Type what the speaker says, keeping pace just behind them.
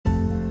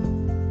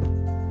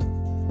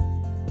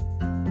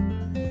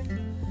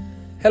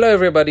Hello,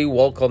 everybody.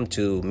 Welcome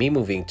to me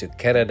moving to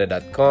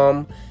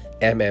Canada.com,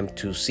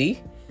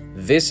 MM2C.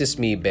 This is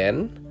me,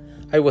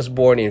 Ben. I was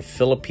born in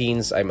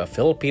Philippines. I'm a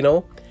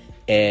Filipino,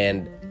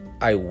 and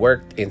I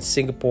worked in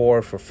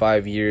Singapore for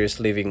 5 years,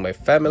 leaving my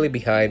family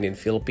behind in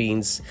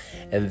Philippines,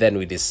 and then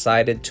we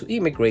decided to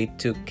immigrate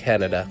to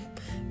Canada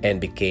and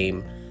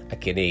became a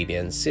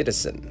Canadian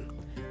citizen.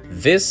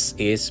 This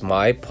is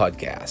my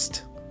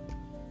podcast.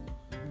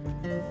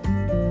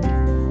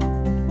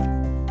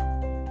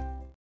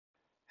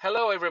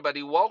 Hello,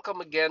 everybody.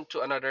 Welcome again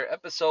to another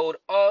episode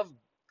of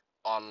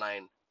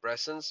Online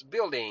Presence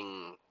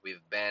Building with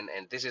Ben.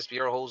 And this is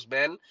your host,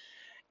 Ben.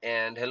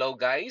 And hello,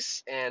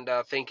 guys. And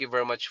thank you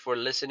very much for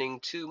listening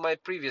to my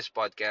previous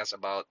podcast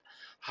about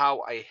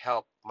how I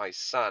help my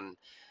son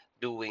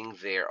doing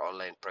their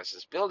online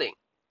presence building.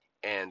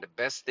 And the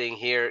best thing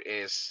here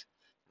is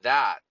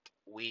that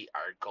we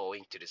are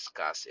going to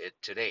discuss it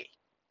today.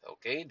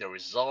 Okay, the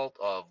result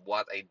of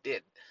what I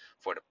did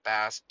for the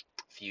past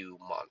few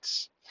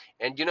months.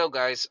 And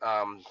guys,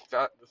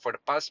 for the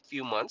past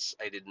few months,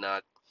 I did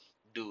not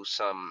do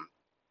some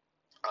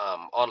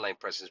online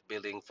presence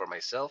building for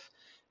myself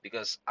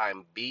because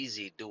I'm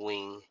busy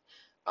doing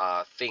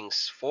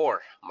things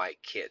for my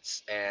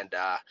kids, and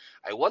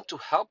I want to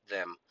help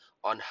them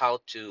on how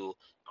to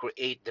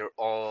create their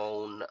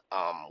own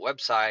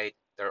website,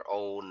 their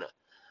own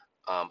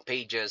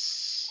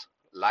pages,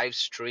 live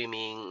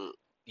streaming,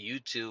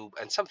 YouTube,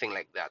 and something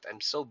like that. I'm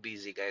so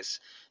busy, guys,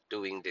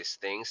 doing these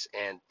things,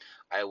 and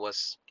I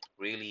was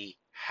really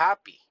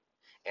happy.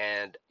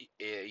 And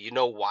you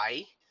know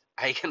why?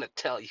 I'm gonna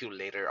tell you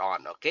later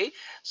on, okay?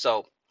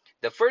 So,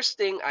 the first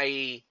thing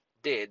I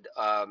did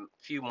a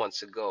few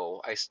months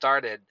ago, I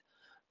started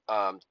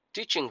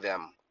teaching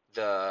them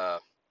the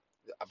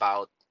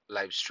about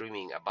live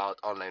streaming, about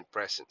online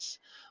presence.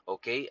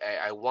 Okay,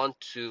 I want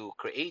to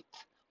create,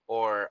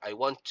 or I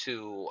want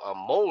to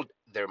mold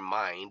their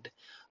mind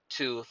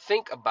to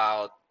think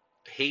about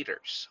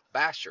haters,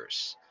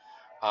 bashers,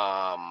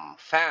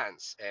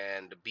 fans,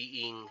 and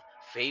being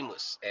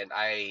famous. And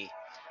I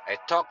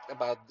talked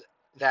about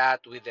that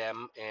with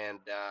them, and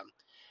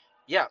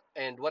yeah,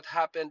 and what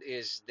happened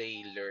is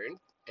they learned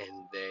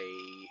and they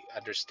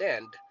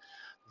understand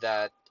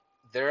that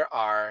there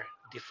are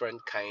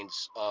different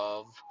kinds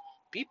of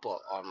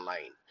people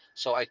online.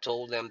 So I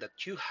told them that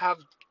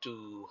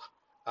to,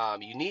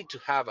 you need to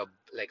have a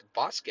like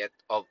basket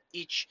of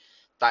each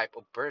type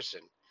of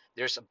person.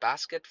 There's a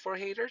basket for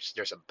haters.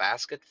 There's a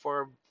basket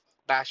for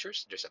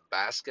bashers. There's a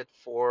basket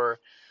for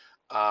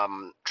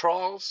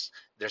trolls.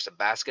 There's a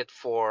basket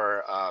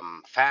for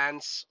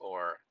fans,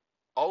 or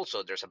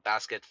also there's a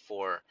basket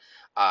for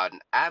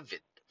an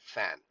avid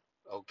fan.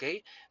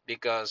 Okay,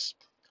 because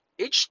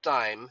each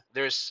time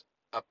there's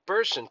a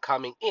person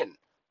coming in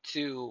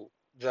to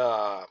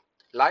the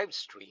live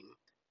stream,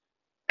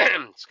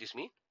 excuse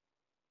me,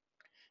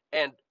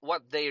 and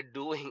what they're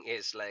doing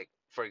is, like,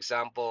 for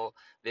example,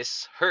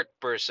 this hurt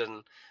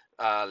person,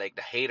 like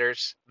the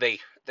haters, they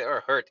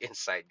are hurt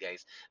inside,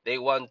 guys. They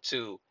want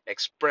to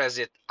express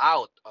it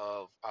out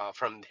of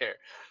from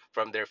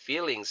their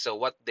feelings. So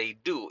what they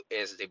do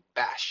is they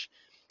bash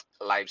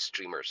live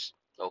streamers,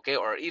 okay,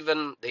 or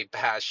even they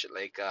bash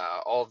like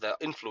all the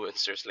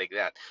influencers like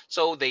that.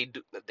 So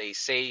they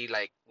say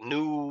like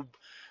noob,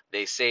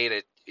 they say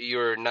that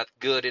you're not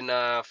good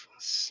enough,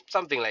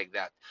 something like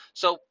that.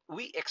 So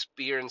we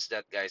experience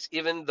that, guys.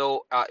 Even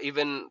though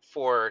even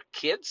for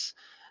kids,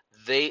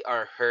 they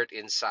are hurt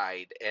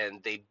inside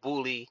and they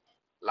bully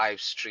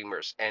live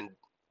streamers, and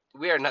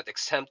we are not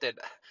exempted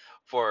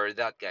for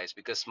that, guys,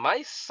 because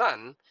my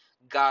son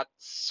got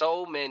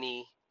so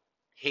many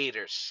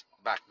haters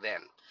back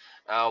then.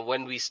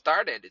 When we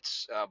started,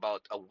 it's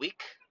about a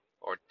week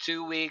or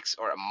 2 weeks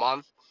or a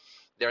month.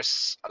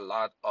 There's a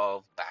lot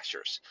of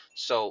bashers.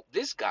 So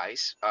these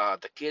guys,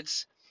 the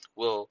kids,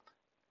 will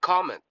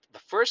comment. The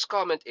first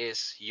comment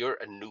is "You're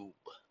a noob."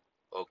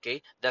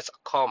 Okay, that's a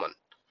common.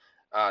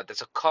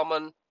 That's a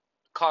common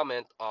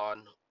comment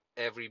on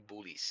every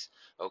bullies.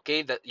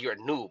 Okay, that you're a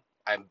noob.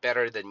 I'm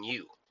better than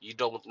you. You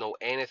don't know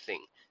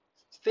anything.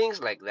 Things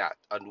like that.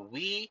 And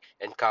we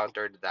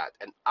encountered that.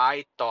 And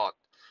I taught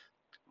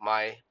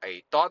my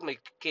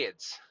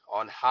kids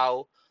on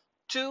how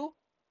to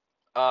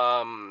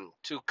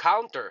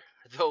counter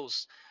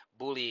those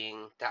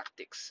bullying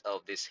tactics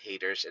of these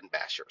haters and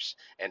bashers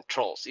and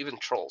trolls. Even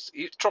trolls,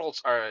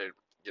 trolls are,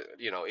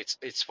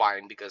 it's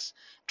fine because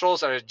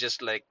trolls are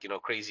just like,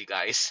 crazy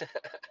guys.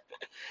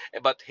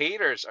 But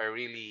haters are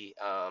really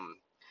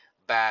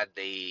bad.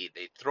 They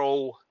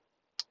throw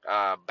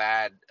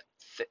bad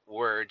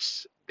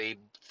words. They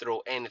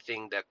throw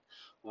anything that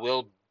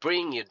will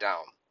bring you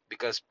down,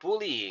 because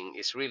bullying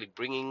is really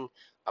bringing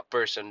a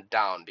person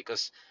down.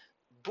 Because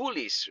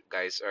bullies,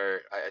 guys,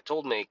 I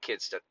told my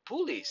kids that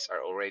bullies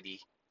are already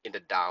in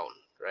the down,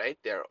 right?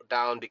 They're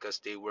down because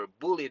they were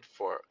bullied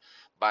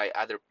by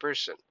other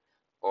person,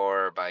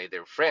 or by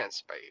their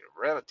friends, by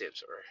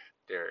relatives, or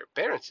their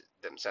parents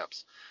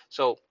themselves.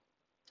 So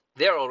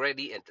they're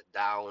already in the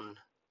down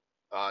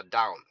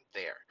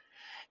there.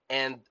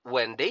 And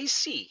when they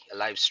see a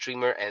live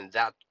streamer and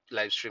that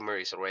live streamer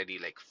is already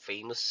like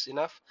famous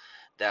enough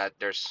that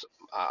there's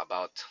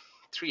about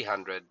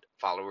 300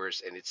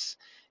 followers, and it's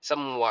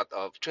somewhat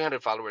of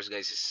 300 followers,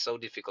 guys, is so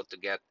difficult to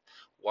get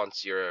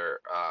once you're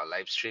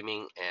live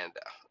streaming. And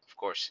of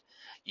course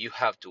you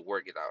have to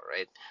work it out,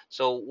 right?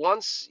 So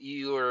once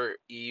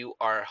you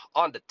are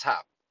on the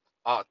top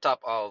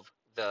of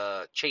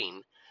the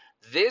chain,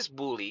 these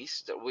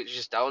bullies which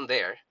is down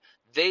there,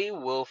 they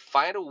will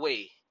find a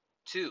way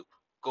to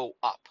go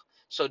up.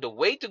 So the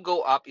way to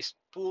go up is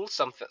pull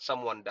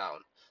someone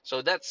down.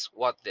 So that's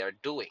what they're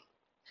doing.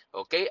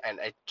 Okay, and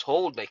I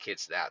told my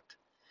kids that,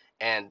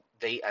 and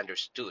they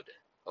understood.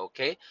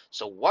 Okay,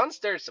 so once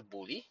there's a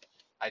bully,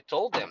 I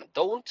told them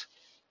don't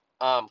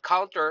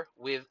counter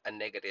with a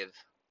negative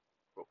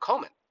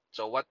comment.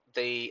 So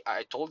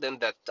I told them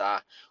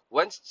that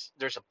once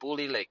there's a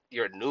bully like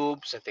you're a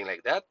noob, something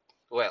like that.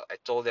 Well, I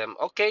told them,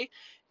 okay,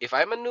 if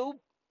I'm a noob,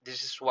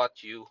 this is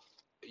what you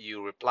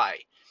reply.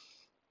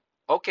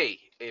 Okay,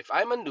 if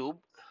I'm a noob,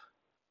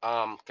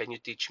 can you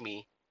teach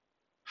me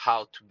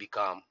how to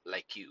become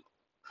like you?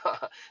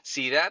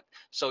 See that?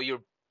 So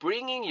you're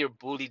bringing your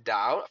bully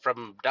down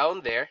from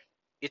down there.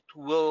 It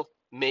will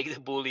make the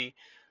bully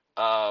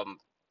um,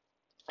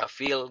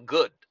 feel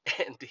good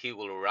and he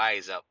will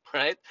rise up,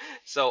 right?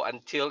 So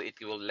until it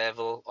will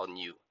level on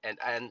you. And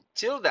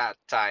until that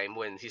time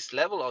when he's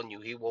level on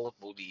you, he won't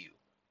bully you,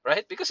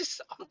 right? Because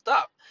he's on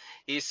top.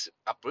 He's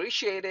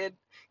appreciated.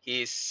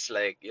 He's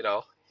like,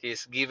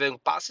 he's giving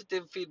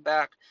positive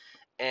feedback,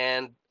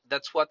 and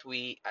that's what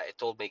I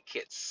told my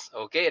kids.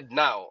 Okay, and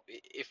now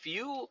if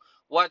you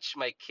watch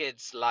my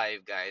kids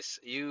live, guys,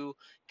 you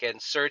can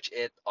search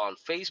it on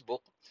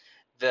Facebook.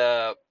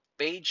 The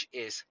page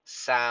is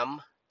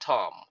Sam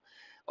Tom.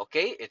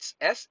 Okay, it's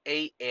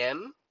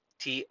SAMTOM.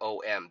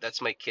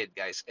 That's my kid,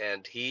 guys,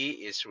 and he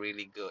is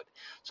really good.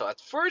 So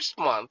at first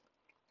month,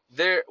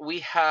 there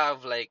we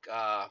have like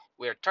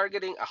we're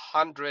targeting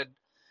 100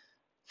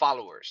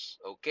 followers.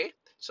 Okay,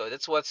 so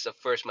that's what's the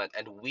first month,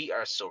 and we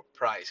are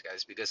surprised,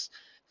 guys, because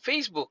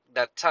Facebook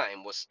that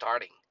time was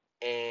starting,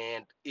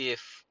 and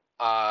if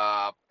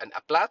a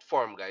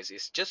platform, guys,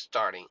 is just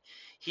starting,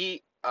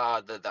 the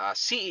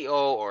CEO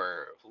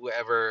or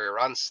whoever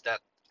runs that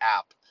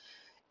app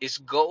is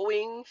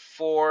going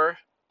for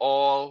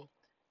all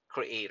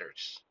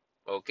creators.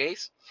 Okay,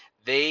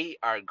 they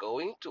are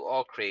going to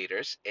all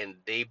creators and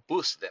they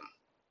boost them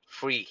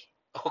free.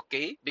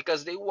 Okay,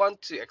 because they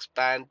want to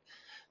expand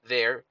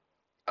their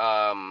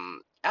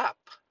app,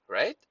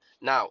 right?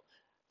 Now,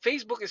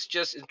 Facebook is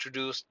just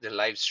introduced the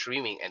live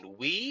streaming, and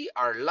we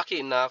are lucky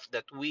enough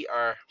that we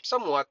are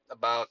somewhat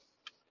about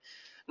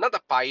not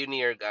a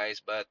pioneer,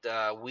 guys, but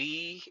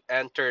we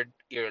entered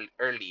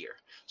earlier.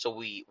 So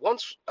we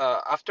once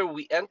after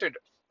we entered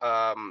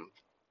um,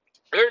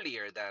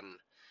 earlier than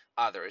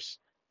others,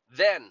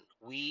 then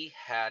we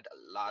had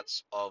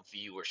lots of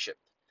viewership.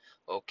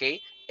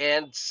 Okay,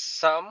 and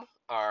some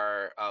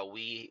are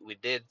we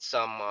did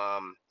some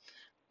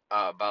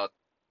about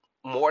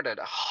more than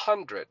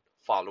 100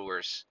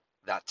 followers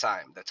that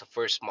time. That's the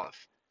first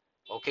month.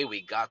 Okay,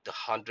 we got the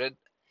 100,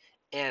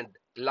 and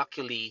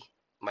luckily,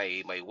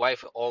 my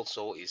wife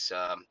also is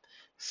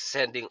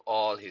sending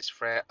all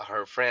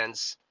her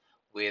friends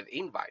with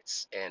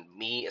invites, and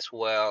me as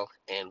well,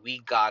 and we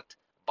got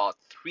about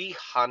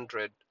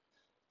 300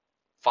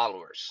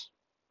 followers.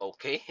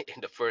 Okay,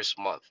 in the first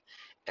month,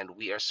 and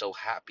we are so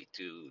happy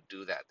to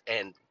do that.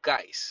 And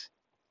guys,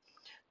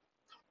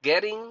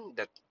 getting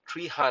that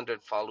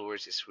 300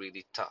 followers is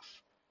really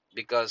tough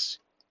because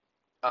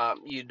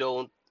you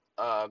don't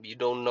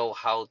know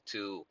how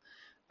to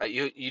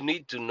you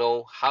need to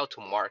know how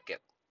to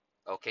market,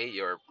 okay,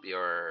 your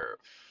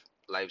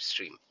live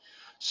stream.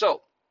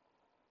 So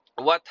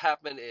what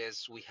happened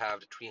is we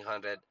have the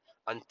 300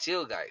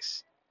 until,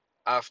 guys,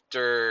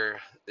 after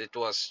it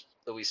was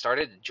we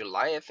started in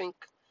July, I think,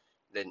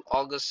 then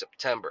August,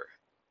 September.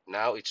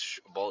 Now it's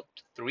about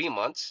 3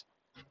 months,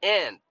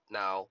 and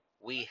now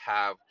we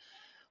have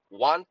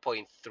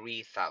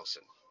 1.3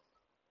 thousand.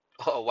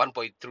 Oh,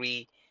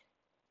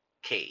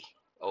 1.3K.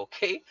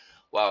 Okay,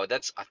 wow,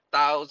 that's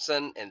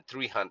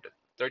 1,300,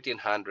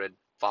 1,300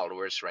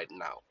 followers right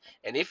now.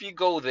 And if you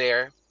go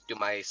there to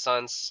my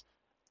son's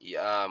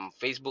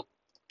Facebook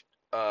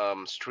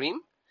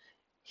stream,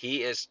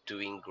 he is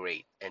doing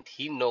great, and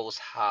he knows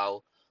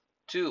how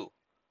to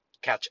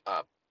catch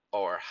up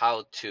or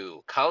how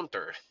to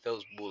counter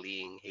those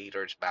bullying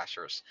haters,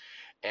 bashers,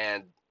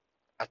 and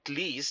at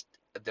least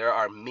there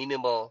are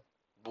minimal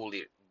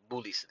bully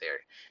bullies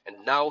there,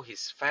 and now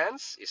his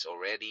fans is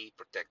already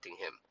protecting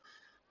him.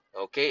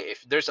 Okay,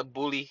 if there's a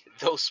bully,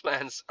 those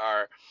fans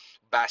are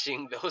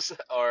bashing those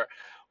or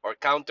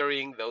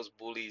countering those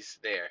bullies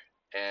there,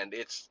 and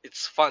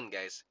it's fun,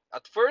 guys.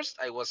 At first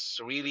I was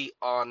really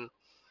on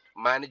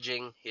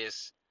managing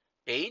his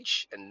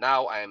page, and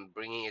now I'm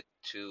bringing it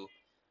to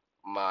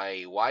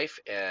my wife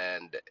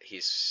and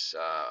his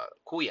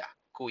kuya.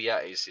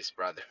 Kuya is his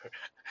brother.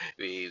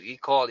 We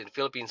call in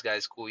Philippines,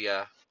 guys,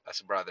 kuya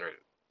as brother.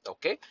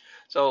 Okay,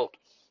 so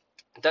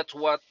That's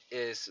what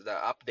is the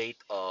update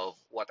of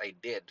what I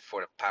did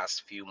for the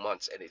past few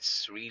months, and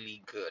it's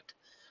really good.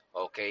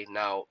 Okay,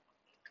 now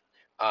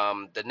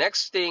the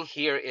next thing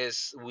here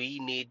is we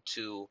need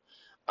to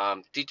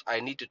teach. I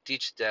need to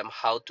teach them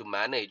how to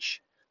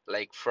manage,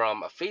 like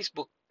from a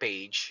Facebook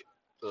page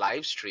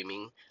live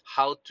streaming,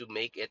 how to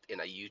make it in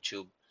a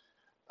YouTube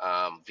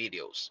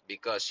videos,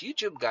 because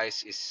YouTube,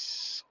 guys,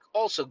 is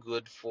also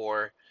good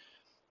for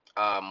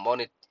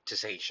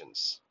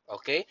monetizations.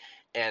 Okay,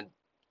 and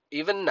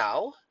even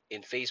now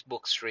in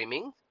Facebook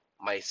streaming,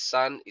 my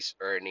son is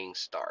earning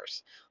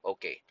stars.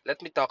 Okay,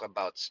 let me talk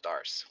about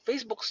stars.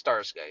 Facebook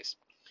stars, guys,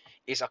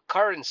 is a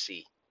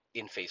currency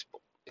in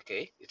Facebook.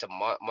 Okay, it's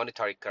a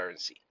monetary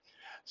currency.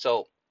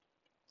 So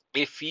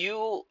if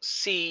you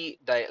see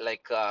that,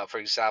 like for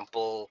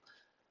example,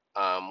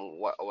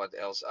 what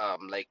else?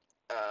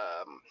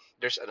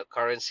 There's a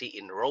currency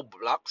in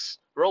Roblox.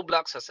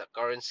 Roblox has a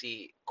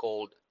currency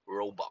called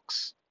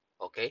Robux.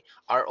 Okay,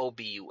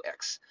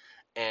 ROBUX,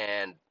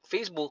 and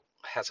Facebook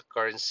has a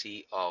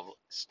currency of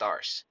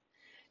stars.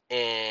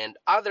 And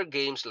other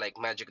games like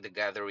Magic the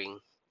Gathering,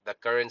 the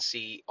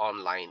currency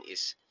online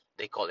is,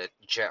 they call it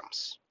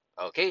gems.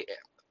 Okay,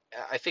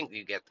 I think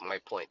you get my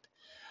point.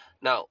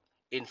 Now,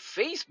 in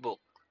Facebook,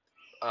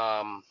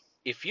 um,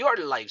 if you are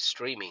live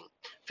streaming,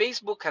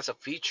 Facebook has a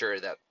feature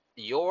that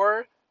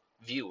your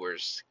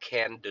viewers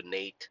can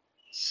donate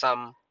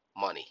some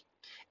money,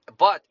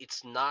 but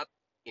it's not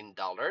in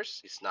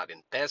dollars, it's not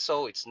in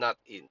peso, it's not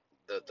in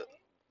the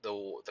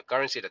the, the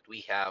currency that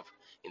we have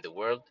in the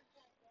world.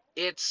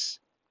 It's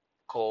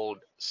called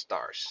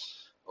stars.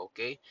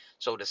 Okay,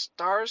 so the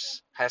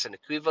stars has an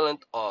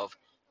equivalent of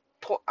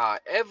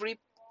every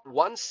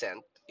 1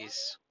 cent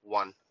is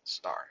 1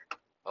 star.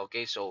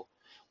 Okay, so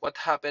what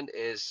happened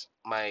is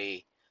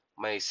my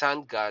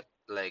son got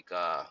like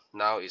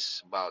now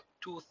is about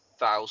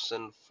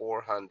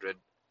 2,400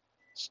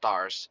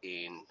 stars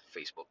in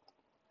Facebook,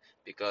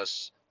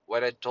 because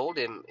what I told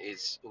him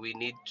is we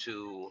need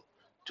to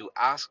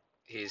ask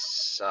his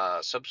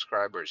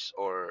subscribers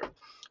or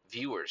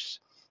viewers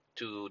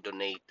to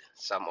donate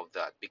some of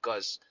that,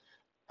 because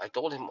I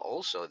told him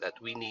also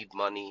that we need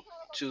money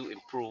to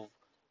improve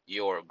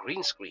your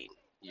green screen,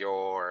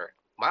 your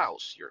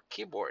mouse, your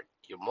keyboard,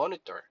 your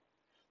monitor.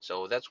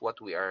 So um, that's what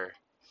we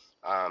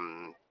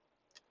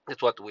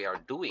are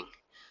doing.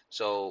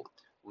 So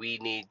we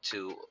need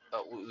to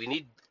we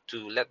need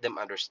to let them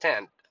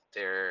understand,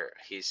 their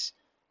his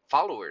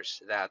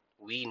followers, that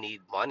we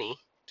need money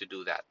to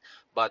do that.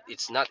 But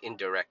it's not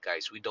indirect,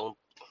 guys. We don't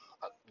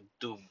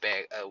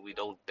we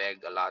don't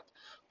beg a lot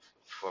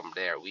from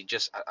there. We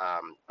just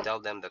tell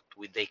them that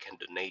they can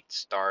donate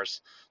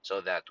stars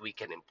so that we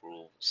can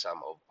improve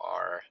some of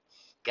our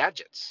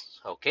gadgets.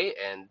 Okay,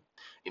 and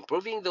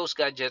improving those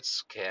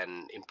gadgets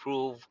can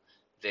improve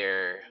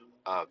their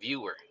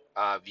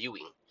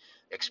viewing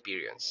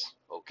experience.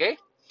 Okay,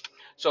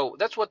 so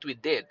that's what we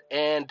did.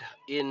 And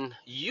in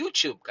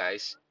YouTube,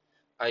 guys,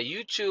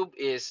 YouTube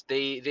is,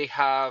 they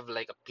have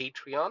like a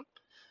Patreon.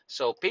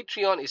 So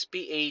Patreon is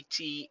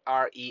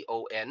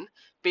Patreon.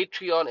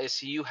 Patreon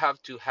is, you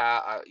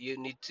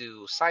need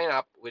to sign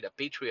up with a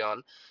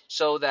Patreon,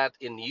 so that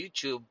in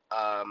YouTube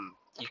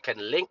you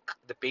can link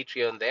the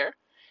Patreon there.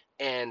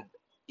 And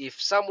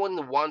if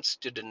someone wants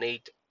to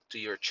donate to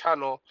your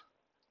channel,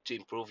 to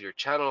improve your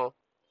channel,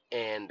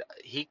 and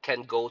he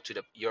can go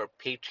to your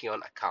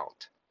Patreon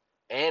account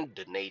and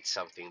donate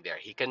something there.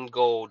 He can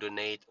go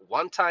donate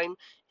one time.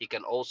 He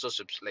can also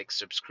like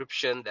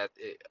subscription, that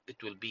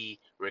it will be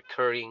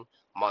recurring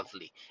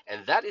monthly,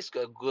 and that is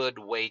a good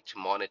way to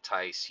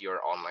monetize your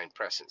online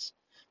presence.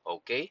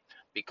 Okay,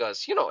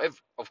 because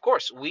if, of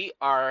course, we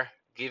are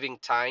giving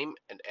time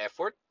and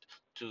effort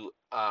to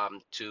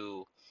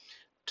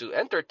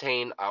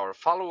entertain our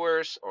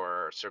followers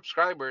or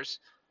subscribers,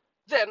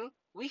 then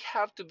we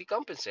have to be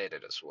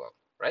compensated as well,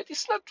 right?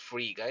 It's not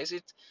free, guys.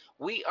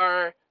 We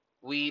are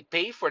we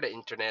pay for the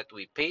internet,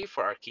 we pay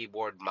for our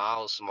keyboard,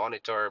 mouse,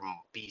 monitor,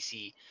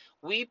 PC.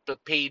 We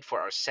paid for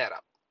our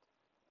setup,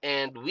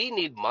 and we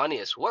need money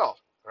as well,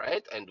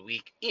 right? And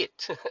we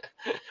eat.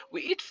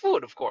 We eat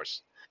food, of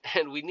course,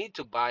 and we need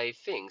to buy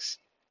things.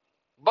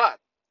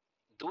 But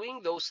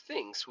doing those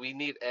things, we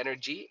need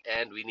energy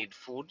and we need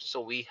food,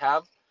 so we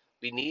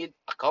need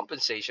a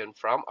compensation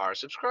from our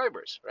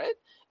subscribers, right?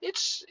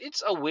 It's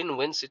a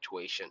win-win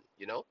situation.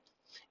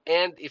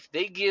 And if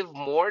they give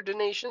more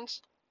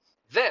donations,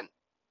 then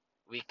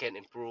we can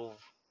improve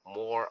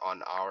more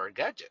on our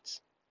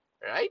gadgets,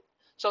 right?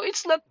 So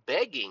it's not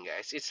begging,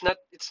 guys. It's not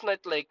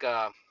like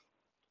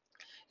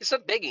it's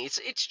not begging.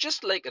 It's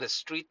just like a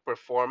street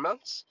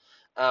performance.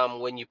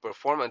 When you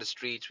perform on the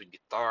streets with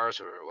guitars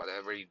or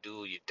whatever you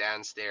do, you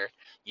dance there.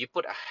 You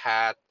put a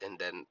hat, and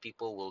then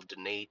people will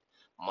donate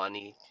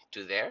money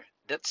to there.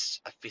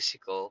 That's a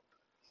physical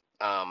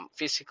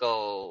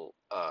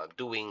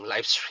doing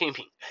live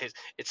streaming.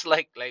 It's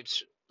like live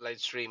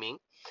streaming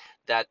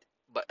that,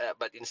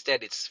 but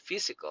instead it's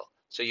physical.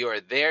 So you are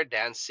there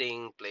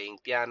dancing, playing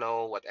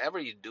piano, whatever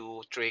you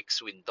do,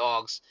 tricks with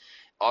dogs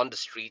on the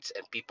streets,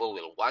 and people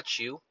will watch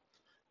you,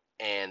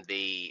 and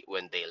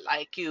when they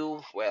like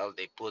you, well,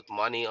 they put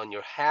money on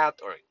your hat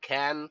or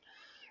can.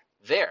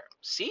 There,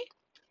 see,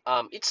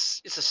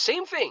 it's the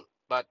same thing,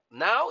 but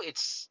now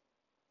it's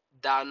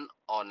done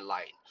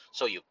online.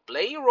 So you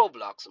play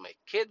Roblox, my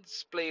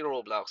kids play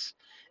Roblox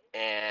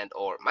and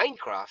or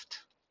Minecraft,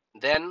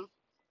 then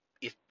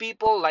if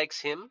people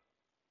likes him,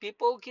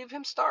 people give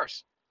him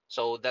stars.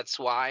 So that's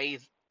why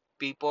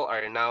people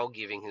are now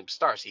giving him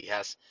stars. He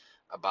has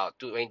about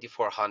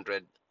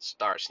 2400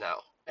 stars now.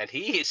 And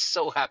he is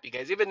so happy,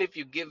 guys. Even if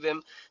you give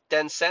him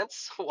 10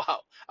 cents,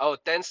 wow. Oh,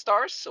 10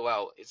 stars?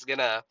 Wow, it's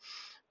gonna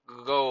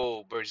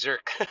go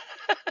berserk.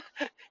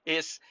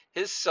 He's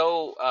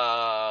so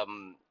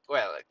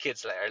well,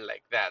 kids are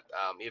like that.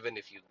 Even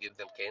if you give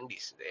them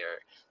candies, they're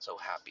so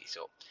happy.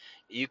 So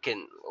you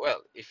can,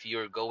 well, if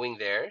you're going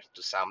there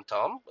to Sam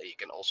Tom, you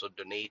can also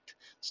donate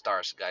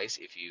stars, guys,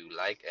 if you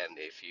like, and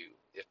if you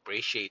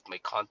appreciate my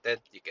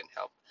content, you can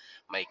help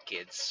my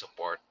kids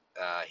support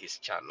his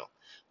channel.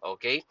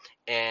 Okay,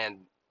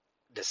 and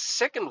the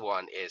second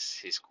one is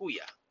his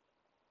kuya.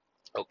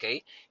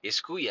 Okay,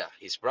 his kuya,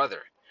 his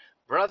brother.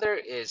 Brother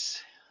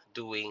is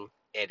doing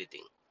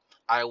editing.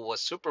 I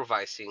was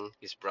supervising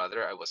his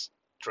brother. I was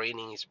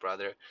training his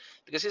brother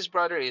because his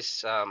brother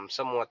is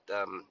somewhat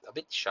a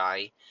bit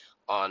shy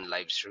on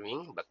live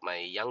streaming, but my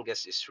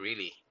youngest is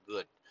really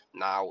good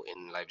now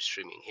in live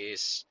streaming.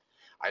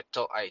 I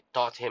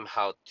taught him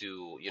how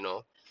to,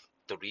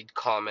 to read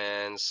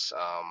comments,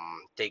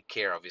 take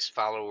care of his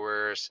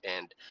followers,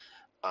 and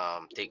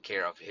take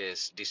care of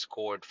his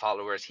Discord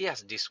followers. He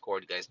has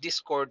Discord, guys.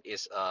 Discord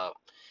is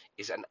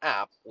an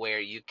app where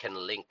you can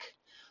link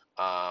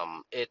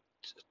it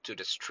to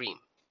the stream.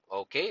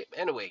 Okay.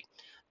 Anyway,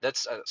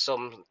 that's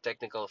some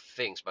technical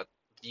things, but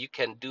you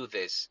can do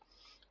this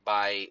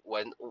by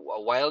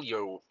while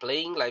you're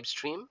playing live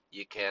stream,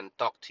 you can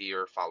talk to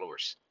your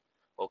followers.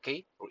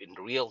 Okay, in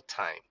real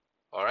time.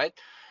 All right.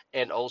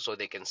 And also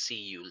they can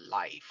see you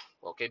live.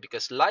 Okay,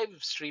 because live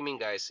streaming,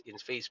 guys, in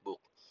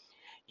Facebook,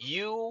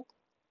 you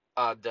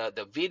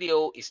the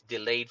video is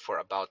delayed for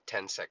about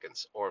 10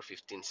 seconds or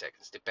 15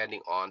 seconds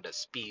depending on the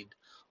speed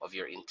of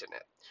your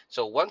internet.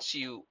 So once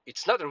you,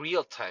 it's not a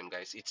real time,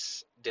 guys,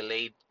 it's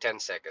delayed 10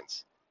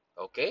 seconds.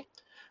 Okay,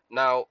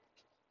 now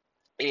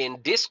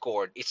in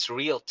Discord it's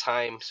real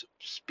time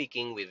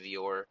speaking with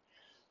your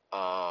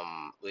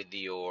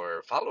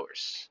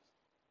followers,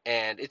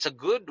 and it's a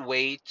good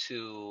way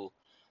to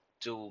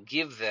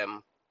give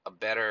them a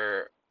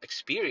better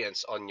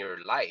experience on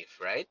your life,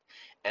 right?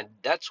 And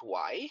that's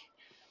why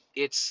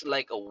it's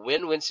like a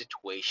win-win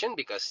situation,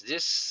 because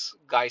these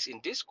guys in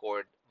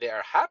Discord, they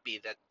are happy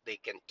that they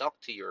can talk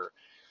to your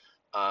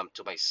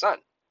to my son,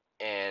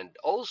 and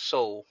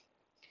also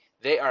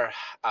they are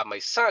my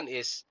son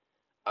is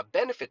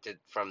benefited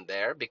from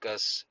there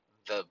because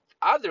the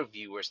other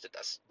viewers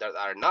that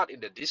are not in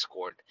the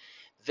Discord,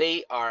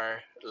 they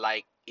are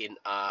like in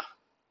a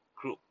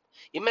group.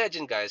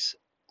 Imagine, guys,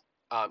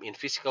 in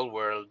physical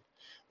world,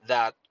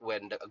 that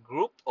when a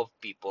group of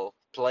people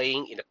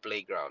playing in a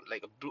playground,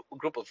 like a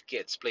group of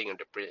kids playing on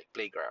the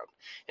playground,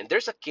 and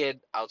there's a kid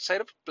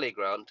outside of the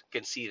playground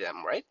can see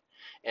them, right?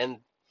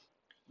 And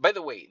by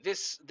the way,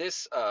 this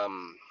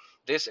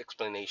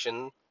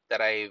explanation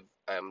that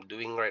I'm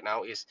doing right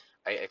now is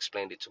I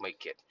explained it to my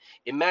kid.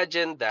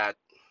 Imagine that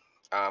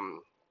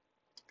um,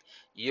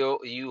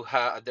 you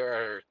have there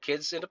are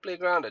kids in the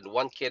playground and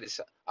one kid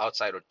is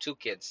outside, or two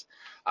kids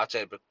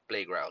outside the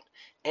playground,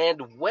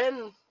 and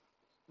when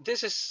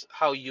this is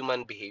how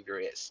human behavior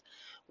is.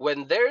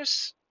 When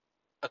there's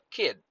a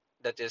kid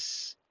that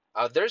is,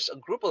 there's a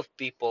group of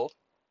people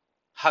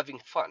having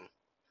fun,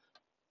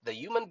 the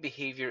human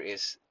behavior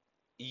is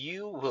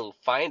you will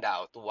find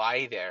out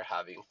why they're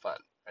having fun,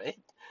 right?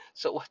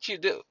 So what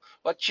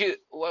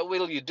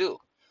will you do?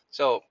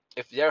 So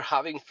if they're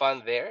having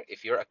fun there,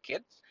 if you're a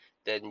kid,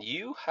 then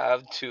you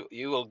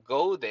will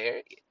go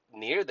there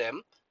near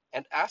them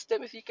and ask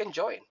them if you can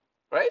join,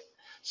 right?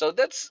 So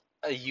that's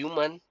a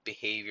human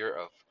behavior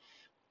of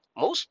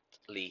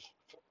mostly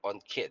on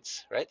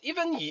kids, right?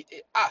 Even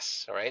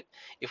us, right?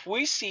 If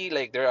we see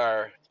like there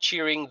are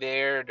cheering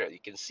there, that you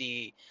can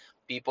see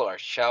people are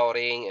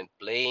shouting and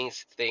playing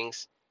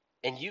things,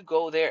 and you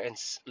go there and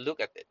look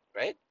at it,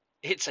 right?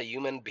 It's a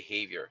human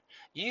behavior.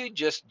 You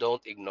just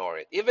don't ignore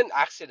it. Even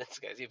accidents,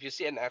 guys. If you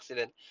see an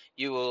accident,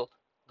 you will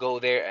go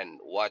there and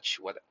watch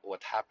what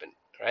happened,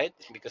 right?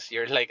 Because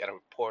you're like a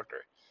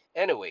reporter.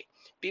 Anyway,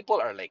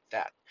 people are like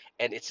that,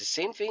 and it's the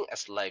same thing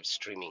as live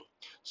streaming.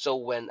 So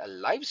when a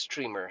live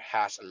streamer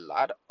has a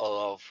lot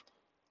of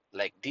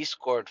like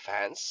Discord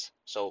fans,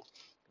 so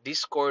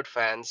Discord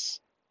fans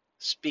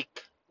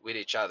speak with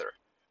each other.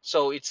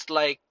 So it's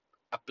like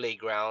a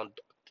playground.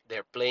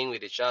 They're playing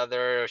with each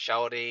other,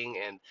 shouting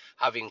and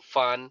having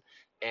fun.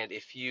 And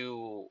if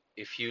you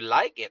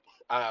like it,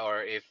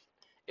 or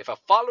if a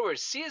follower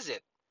sees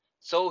it,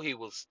 so he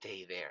will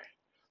stay there.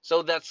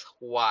 So that's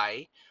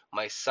why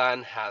my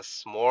son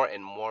has more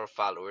and more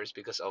followers,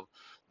 because of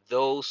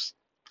those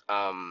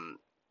um,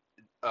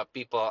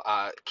 people,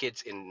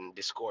 kids in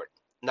Discord.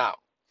 Now,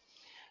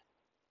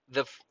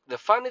 the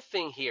funny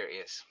thing here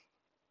is,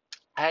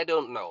 I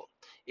don't know.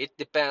 It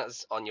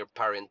depends on your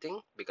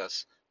parenting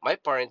because my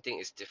parenting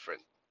is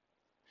different.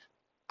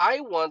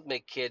 I want my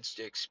kids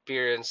to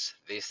experience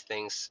these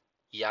things,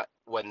 yeah,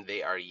 when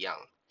they are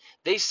young.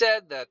 They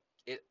said that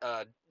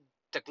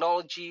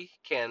technology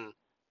can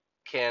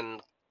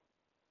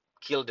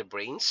kill the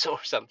brains or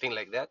something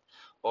like that,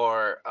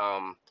 or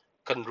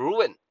can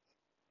ruin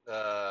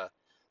uh,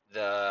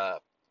 the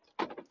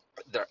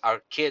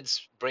our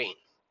kids' brain.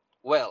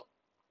 Well,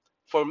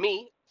 for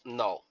me,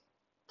 no,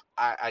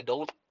 I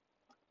don't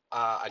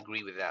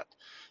agree with that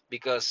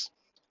because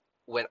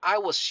when I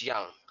was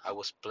young, I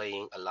was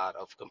playing a lot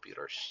of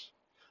computers.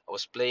 I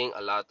was playing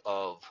a lot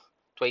of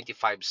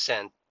 25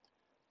 cent,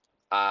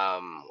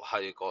 how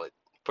do you call it,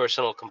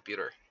 personal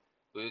computer.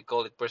 We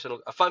call it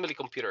personal, a family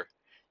computer.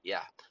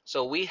 Yeah.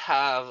 So we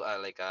have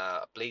like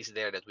a place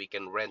there that we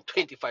can rent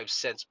 25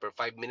 cents per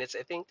 5 minutes,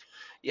 I think.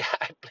 Yeah,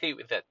 I play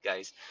with that,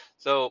 guys.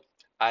 So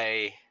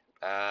I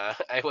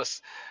I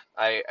was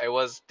I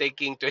was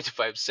taking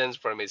 25 cents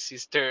from my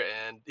sister,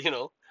 and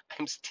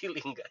I'm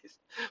stealing, guys,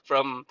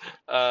 from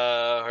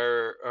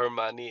her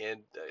money,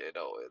 and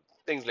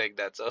things like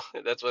that. So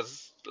that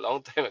was a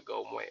long time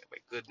ago. My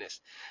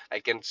goodness, I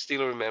can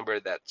still remember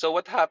that. So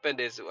what happened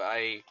is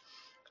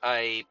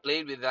I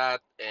played with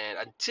that, and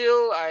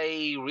until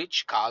I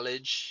reached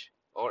college,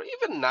 or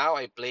even now,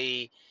 I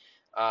play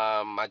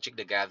Magic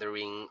the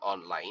Gathering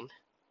online.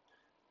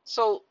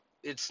 So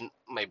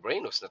my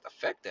brain was not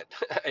affected.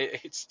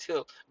 It's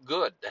still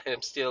good.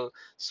 I'm still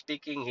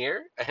speaking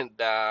here, and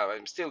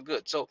I'm still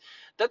good. So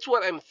that's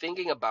what I'm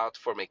thinking about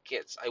for my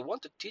kids. I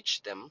want to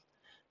teach them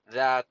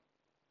that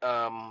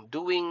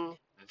doing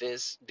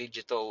this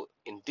digital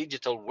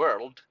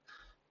world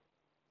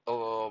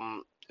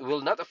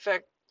will not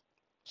affect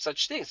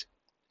such things,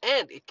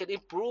 and it can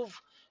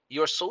improve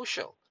your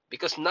social,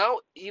 because now,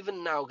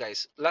 even now,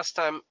 guys, last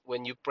time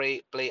when you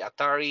play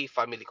Atari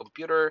family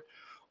computer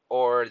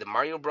or the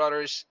Mario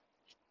Brothers,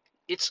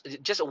 it's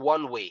just a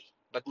one way,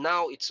 but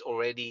now it's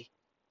already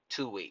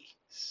two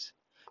ways,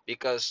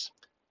 because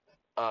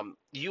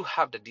you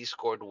have the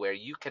Discord where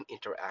you can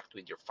interact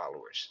with your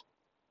followers,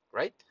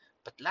 right?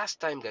 But last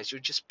time, guys, you're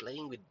just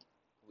playing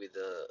with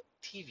the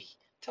TV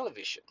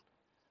television,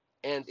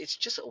 and it's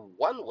just a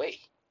one way,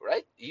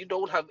 right? You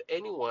don't have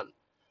anyone,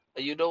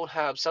 you don't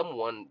have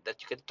someone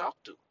that you can talk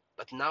to.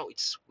 But now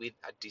it's with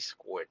a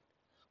Discord,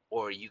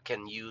 or you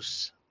can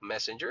use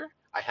Messenger.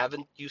 I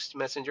haven't used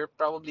Messenger.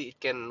 Probably it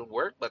can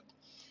work, but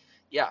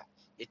yeah,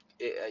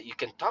 you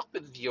can talk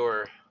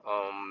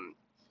um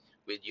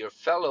with your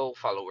fellow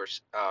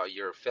followers,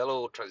 your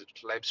fellow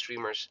live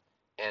streamers,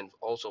 and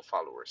also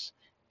followers,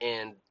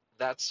 and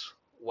that's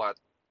what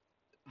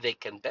they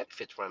can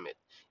benefit from it.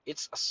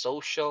 It's a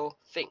social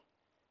thing,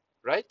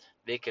 right?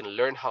 They can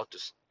learn how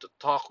to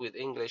talk with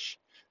English.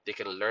 They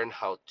can learn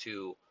how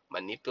to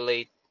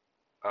manipulate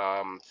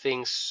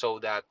things so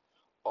that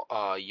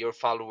your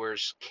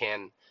followers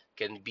can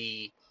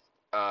be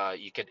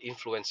you can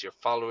influence your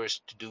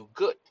followers to do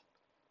good.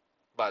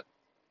 But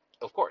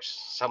of course,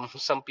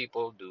 some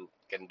people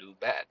can do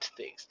bad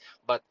things.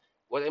 But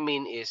what I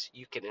mean is,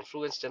 you can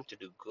influence them to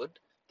do good.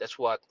 That's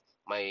what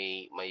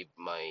my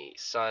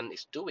son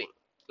is doing,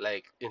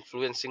 like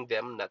influencing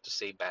them not to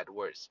say bad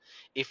words.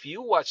 If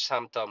you watch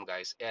Samtom,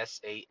 guys,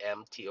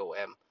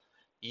 Samtom,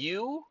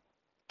 you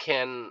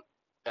can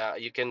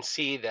you can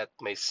see that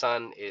my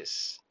son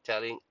is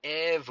telling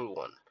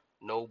everyone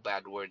no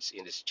bad words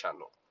in this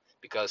channel,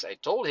 because I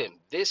told him,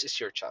 this is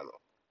your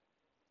channel,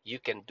 you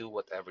can do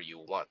whatever you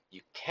want.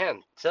 You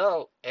can't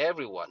tell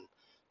everyone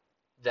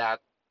that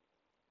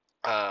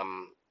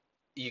um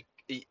you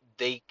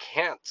they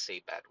can't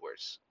say bad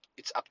words.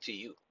 It's up to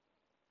you.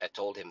 I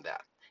told him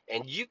that.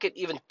 And you can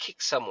even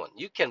kick someone.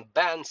 You can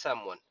ban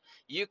someone.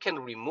 You can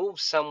remove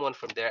someone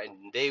from there,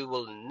 and they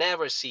will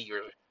never see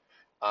your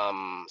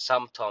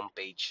Samtom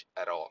page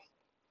at all.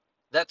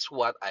 That's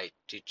what I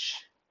teach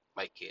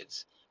my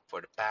kids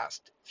for the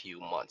past few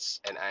months.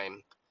 And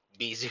I'm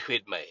busy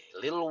with my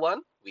little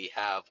one. We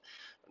have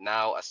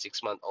now a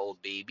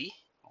 6-month-old baby.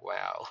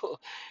 Wow.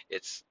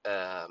 It's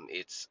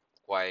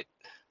quite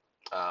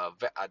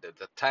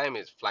the time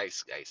is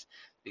flies, guys,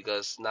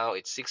 because now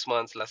it's 6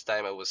 months. Last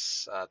time I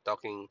was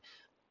talking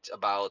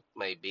about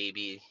my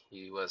baby.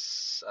 He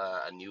was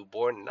a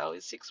newborn. Now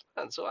it's 6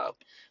 months. Wow.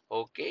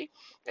 Okay.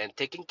 And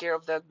taking care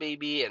of that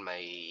baby, and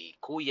my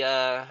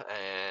kuya,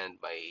 and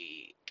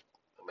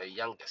my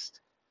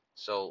youngest.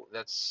 So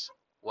that's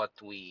what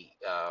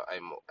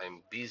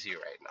I'm busy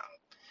right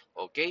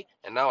now. Okay.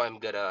 And now I'm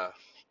gonna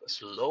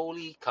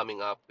slowly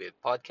coming up with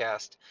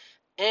podcast.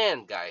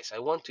 And guys, I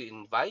want to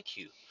invite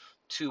you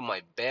to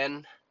my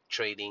Ben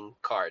Trading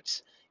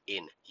Cards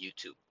in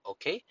YouTube.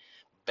 Okay,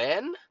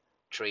 Ben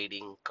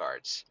Trading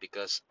Cards,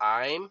 because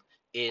I'm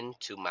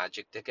into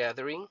Magic the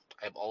Gathering.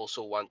 I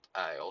also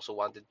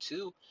wanted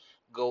to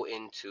go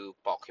into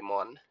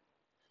Pokemon,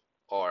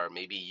 or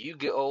maybe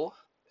Yu-Gi-Oh,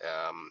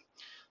 um,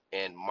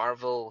 and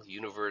Marvel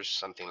Universe,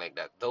 something like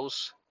that.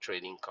 Those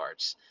trading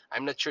cards.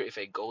 I'm not sure if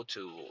I go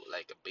to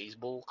like a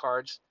baseball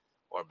cards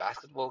or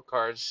basketball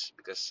cards,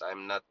 because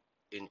I'm not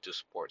into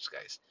sports,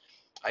 guys.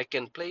 I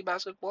can play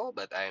basketball,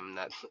 but I'm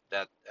not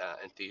that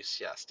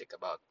enthusiastic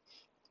about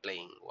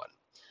playing one.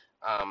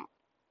 Um,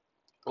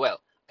 well,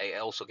 I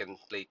also can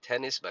play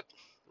tennis, but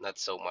not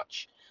so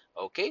much.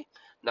 Okay,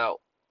 now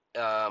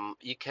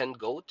you can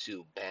go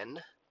to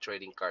Ben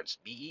Trading Cards,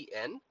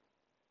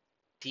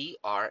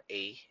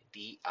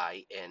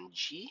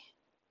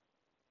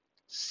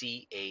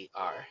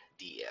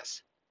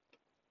 BenTradingCards.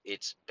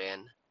 It's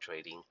Ben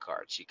Trading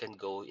Cards. You can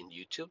go in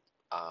YouTube,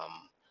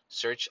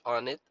 search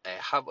on it. I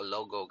have a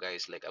logo,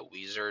 guys, like a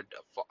wizard.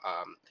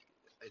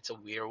 It's a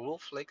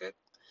werewolf, like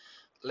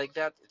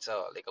that. It's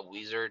a like a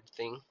wizard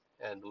thing,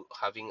 and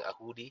having a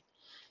hoodie.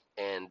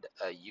 And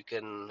you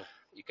can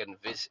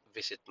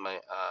visit my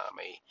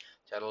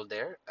channel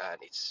there,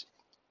 and it's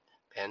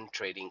Ben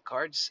Trading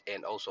Cards.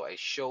 And also I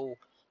show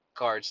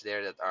cards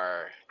there that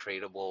are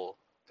tradable,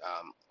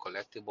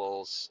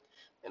 collectibles,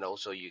 and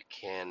also you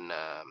can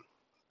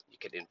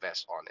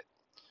invest on it.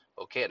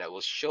 Okay, and I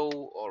will show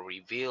or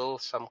reveal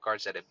some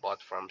cards that I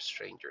bought from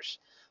strangers.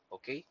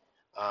 Okay,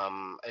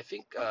 I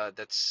think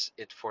that's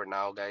it for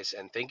now, guys,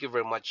 and thank you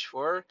very much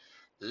for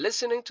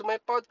listening to my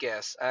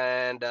podcast.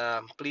 And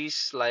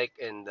please like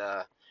and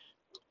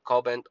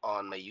comment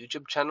on my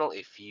YouTube channel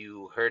if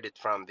you heard it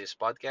from this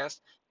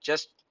podcast.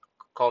 Just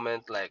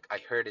comment like I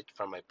heard it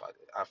from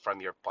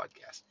from your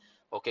podcast.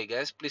 Okay,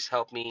 guys, please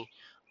help me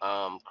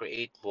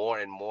create more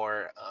and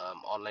more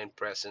online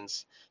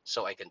presence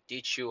so I can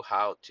teach you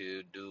how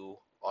to do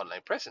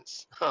online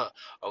presence.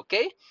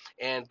 Okay,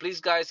 and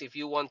please, guys, if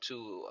you want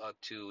to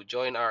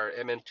join our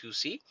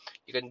MM2C,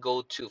 you can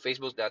go to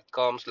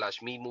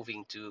facebook.com/me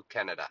moving to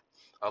Canada.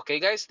 Okay,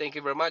 guys, thank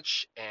you very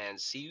much and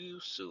see you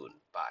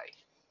soon. Bye.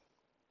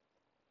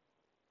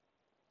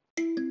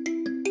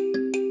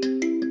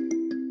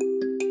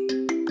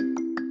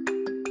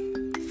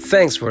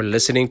 Thanks for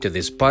listening to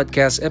this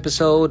podcast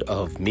episode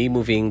of Me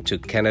Moving to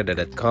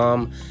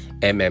Canada.com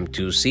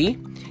MM2C.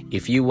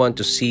 If you want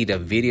to see the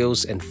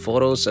videos and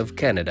photos of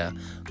Canada,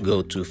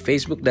 go to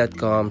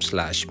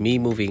facebook.com/me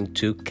moving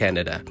to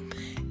Canada.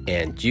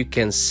 And you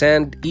can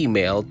send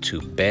email to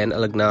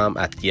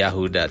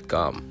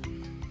benalagnam@yahoo.com.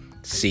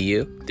 See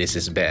you. This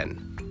is Ben.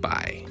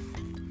 Bye.